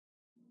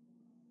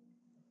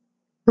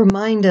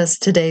Remind us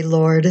today,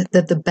 Lord,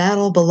 that the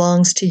battle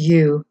belongs to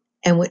you,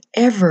 and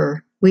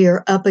whatever we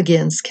are up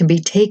against can be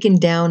taken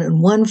down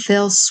in one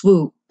fell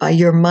swoop by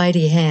your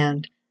mighty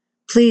hand.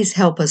 Please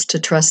help us to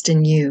trust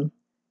in you.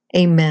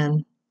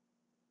 Amen.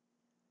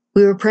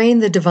 We were praying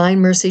the Divine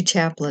Mercy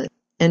Chaplet,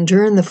 and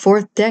during the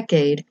 4th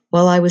decade,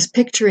 while I was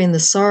picturing the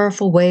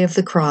sorrowful way of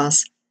the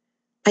cross,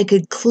 I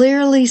could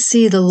clearly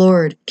see the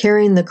Lord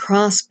carrying the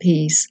cross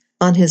piece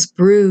on his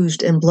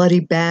bruised and bloody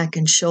back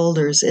and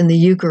shoulders in the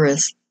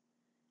Eucharist.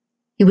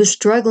 He was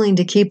struggling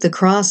to keep the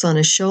cross on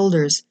his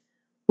shoulders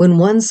when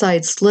one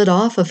side slid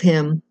off of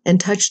him and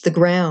touched the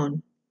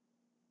ground.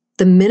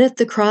 The minute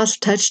the cross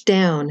touched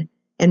down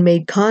and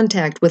made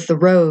contact with the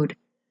road,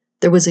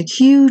 there was a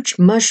huge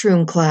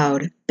mushroom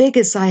cloud, big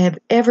as I have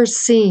ever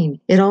seen.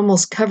 It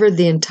almost covered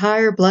the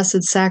entire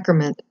Blessed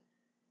Sacrament.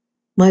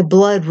 My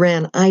blood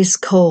ran ice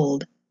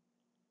cold.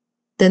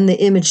 Then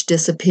the image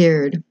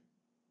disappeared.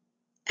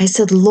 I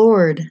said,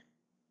 "Lord,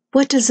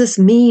 what does this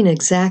mean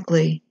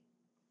exactly?"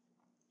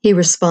 He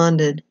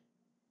responded,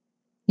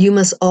 "You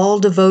must all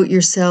devote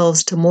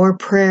yourselves to more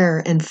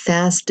prayer and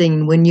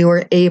fasting when you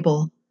are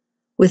able,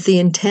 with the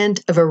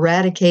intent of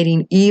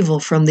eradicating evil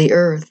from the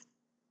earth.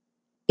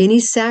 Any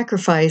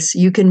sacrifice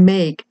you can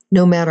make,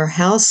 no matter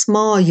how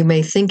small you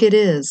may think it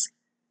is,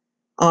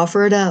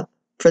 offer it up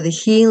for the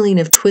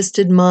healing of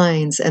twisted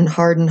minds and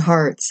hardened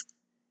hearts,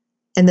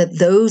 and that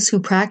those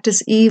who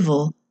practice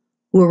evil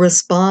will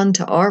respond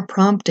to our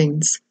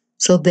promptings,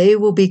 so they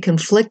will be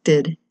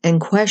conflicted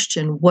and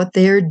question what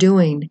they are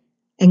doing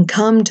and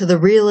come to the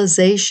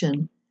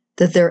realization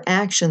that their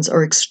actions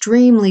are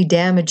extremely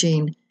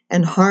damaging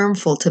and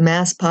harmful to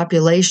mass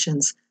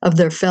populations of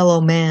their fellow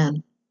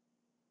man.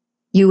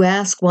 You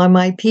ask why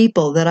my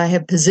people that I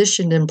have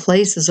positioned in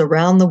places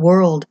around the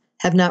world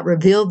have not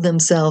revealed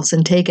themselves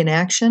and taken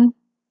action?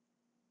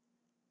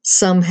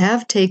 Some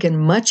have taken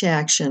much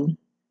action,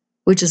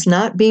 which is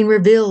not being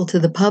revealed to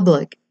the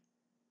public,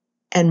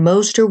 and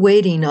most are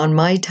waiting on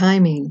my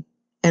timing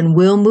and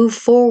will move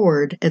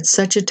forward at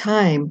such a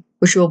time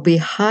which will be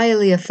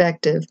highly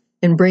effective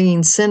in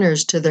bringing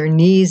sinners to their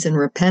knees in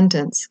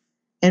repentance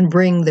and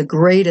bring the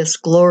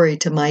greatest glory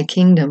to my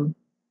kingdom.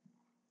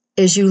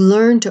 As you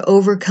learn to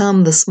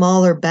overcome the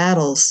smaller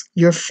battles,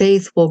 your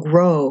faith will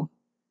grow.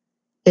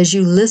 As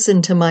you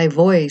listen to my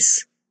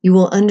voice, you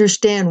will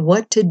understand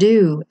what to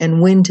do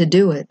and when to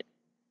do it.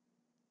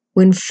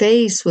 When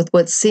faced with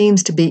what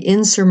seems to be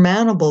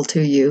insurmountable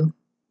to you,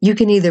 you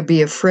can either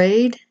be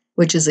afraid,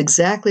 which is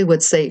exactly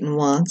what Satan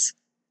wants,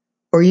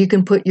 or you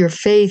can put your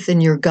faith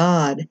in your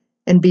God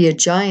and be a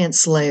giant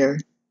slayer,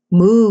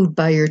 moved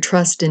by your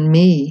trust in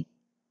me.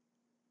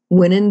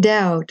 When in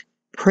doubt,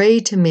 pray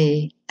to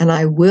me, and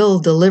I will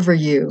deliver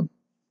you.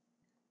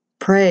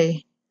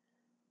 Pray,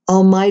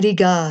 Almighty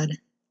God,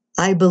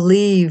 I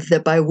believe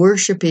that by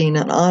worshiping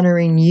and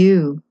honoring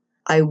you,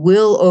 I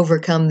will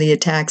overcome the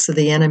attacks of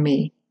the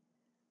enemy.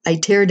 I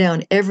tear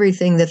down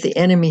everything that the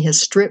enemy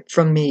has stripped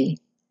from me.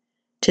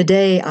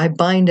 Today, I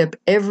bind up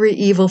every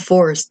evil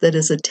force that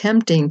is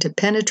attempting to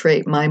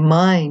penetrate my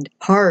mind,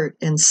 heart,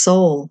 and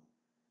soul.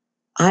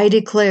 I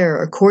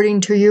declare,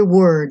 according to your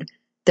word,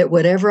 that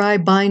whatever I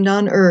bind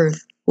on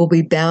earth will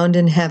be bound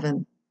in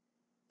heaven.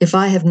 If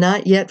I have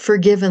not yet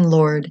forgiven,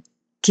 Lord,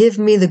 give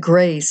me the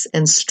grace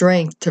and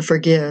strength to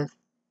forgive.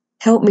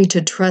 Help me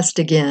to trust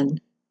again.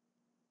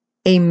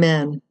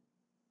 Amen.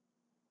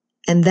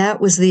 And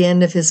that was the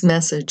end of his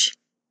message.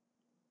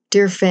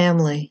 Dear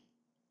family,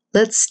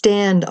 let's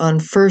stand on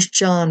 1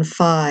 John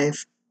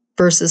 5,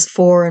 verses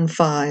 4 and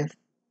 5.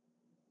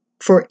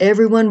 For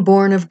everyone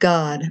born of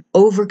God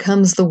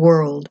overcomes the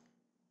world.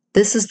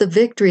 This is the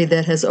victory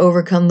that has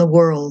overcome the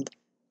world,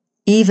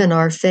 even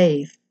our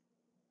faith.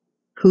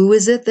 Who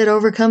is it that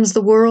overcomes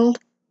the world?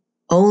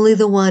 Only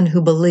the one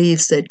who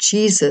believes that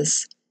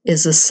Jesus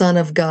is the Son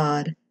of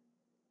God.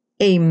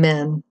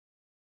 Amen.